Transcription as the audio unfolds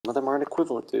None of them aren't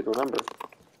equivalent, dude, remember.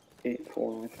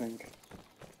 8-4, I think.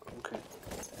 Okay.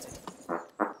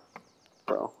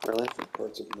 Bro, really?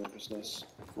 Parts of nervousness.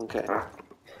 Okay.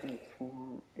 8-4,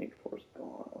 8-4 is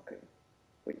gone. Okay.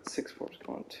 Wait, 6-4 is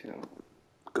gone too.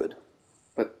 Good.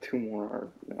 But 2 more are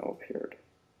now appeared.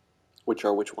 Which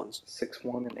are which ones?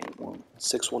 6-1 and 8-1.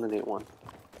 6-1 and 8-1.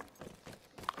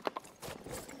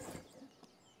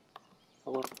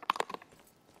 Hello.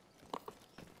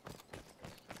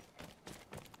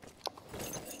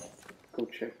 Go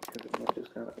check because it might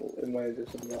just it might have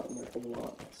just a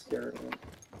lot scared me.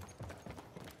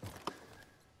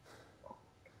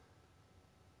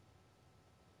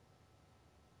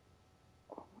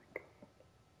 Oh my god.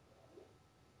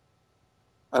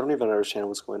 I don't even understand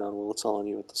what's going on. Well, it's all on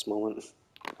you at this moment.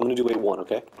 I'm gonna do 8-1,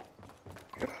 okay?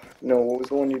 No, what was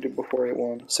the one you did before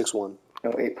 8-1? 6-1.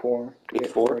 No, 8-4. Do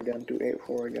 8-4? again. Do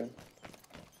 8-4 again.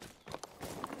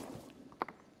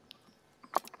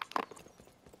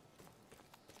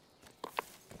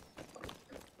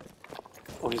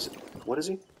 Oh, what is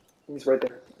he? He's right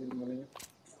there. You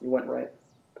went right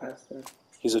past there.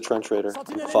 He's a trench raider.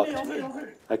 I'm fucked.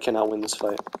 I cannot win this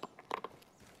fight.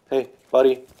 Hey,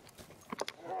 buddy.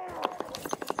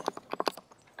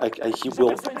 He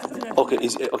will. Okay,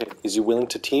 is he willing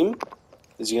to team?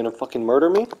 Is he gonna fucking murder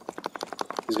me?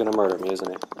 He's gonna murder me, isn't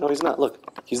he? No, he's not. Look,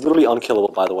 he's literally unkillable,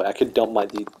 by the way. I could dump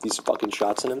these fucking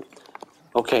shots in him.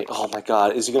 Okay, oh my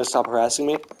god, is he gonna stop harassing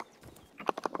me?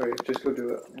 Alright, just go do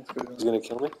it. Let's go do it. He's gonna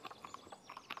kill me?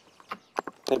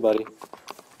 Hey, buddy.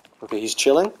 Okay, he's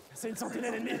chilling?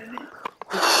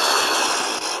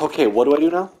 Okay, what do I do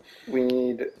now? We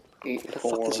need What the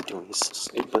fuck is he 8-4. doing? He's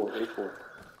 8-4, 8-4.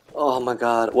 Oh my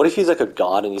god. What if he's like a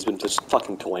god and he's been just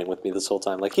fucking toying with me this whole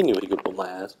time? Like, he knew he could whoop my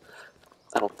ass.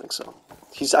 I don't think so.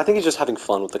 I think he's just having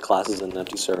fun with the classes in an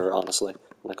empty server, honestly.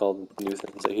 Like all the new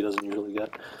things that he doesn't usually get.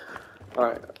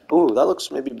 Alright. Ooh, that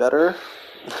looks maybe better.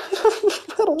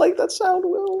 I don't like that sound,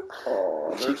 Will.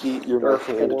 Oh, Cheeky, you're there my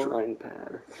are hand four. drawing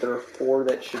pad. There are 4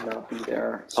 that should not be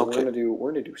there. So Okay. we're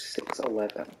gonna do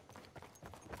 6-11.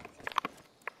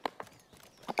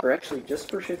 Or actually, just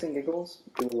for shits and giggles,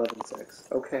 do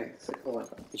 11-6. Okay,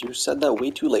 6-11. You said that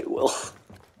way too late, Will.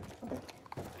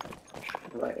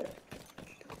 Write it.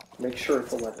 Make sure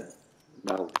it's 11.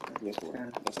 No, yes,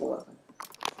 10, it's 11.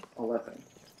 11.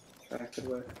 Interacted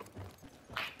with.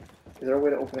 Is there a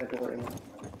way to open that door?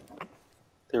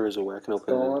 There is a way I can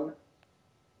open it. Gone.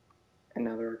 And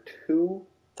now there are 2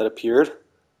 That appeared?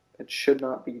 that should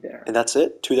not be there. And that's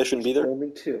it? 2 that shouldn't be there?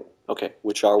 Only 2, Okay,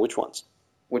 which ones?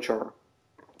 which are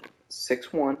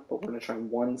 6-1, but we're gonna try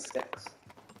 1-6.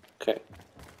 Okay.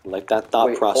 Like that thought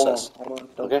Wait, process. Hold on.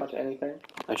 Don't Okay. touch anything.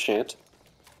 I shan't.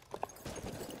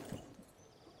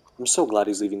 I'm so glad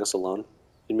he's leaving us alone.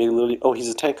 He made literally. Oh, he's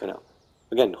a tanker now.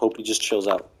 Again, hope he just chills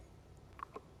out.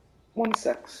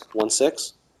 1-6.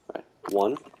 1-6. Alright.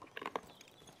 1,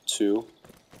 2,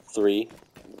 3,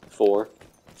 4,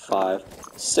 5,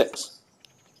 6.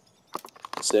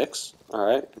 6.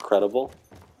 Alright, incredible.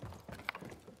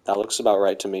 That looks about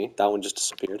right to me. That one just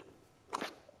disappeared.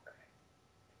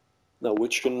 No,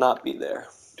 which should not be there.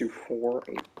 Do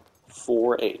 4-8.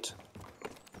 4, 8.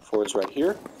 4 is right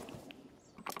here.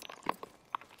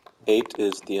 8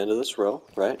 is the end of this row,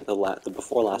 right? The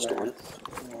before last one.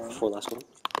 Before last one.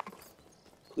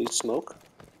 Please smoke.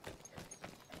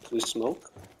 Please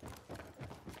smoke.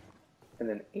 And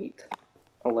then 8.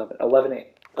 11. 11-8.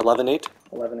 11, 8.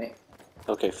 11-8.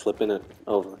 Okay, flipping it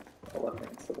over.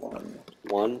 11-8 is the one.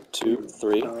 1, 2,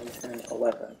 3. 9, 10,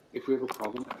 11. If we have a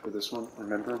problem after this one,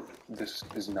 remember, this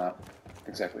is not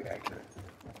exactly accurate.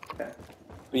 Okay.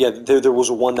 Yeah, there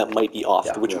was one that might be off,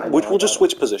 Yeah, which I we'll just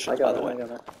switch I positions, by got the it, way. I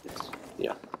got it. Yes.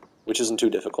 Yeah, which isn't too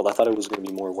difficult. I thought it was going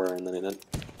to be more worrying than it did.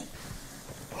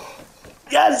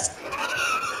 Yes!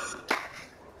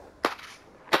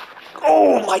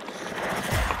 Oh my!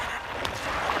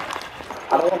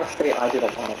 I don't want to say I did a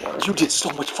lot of work. You did so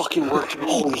much fucking work.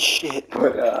 Holy shit!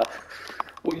 But,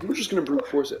 Well, you were just gonna brute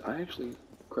force it. I actually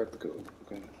cracked the code.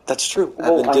 Okay. That's true.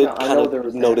 Well, Evan I did know kind there of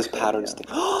was notice that, patterns. yeah.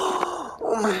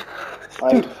 Oh my!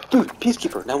 Dude,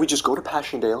 Peacekeeper. Now we just go to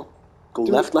Passchendaele. Go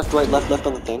Do left, it. left, right, left, left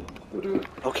on the thing. Go do it.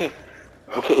 Okay.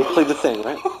 Okay, it played the thing,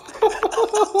 right?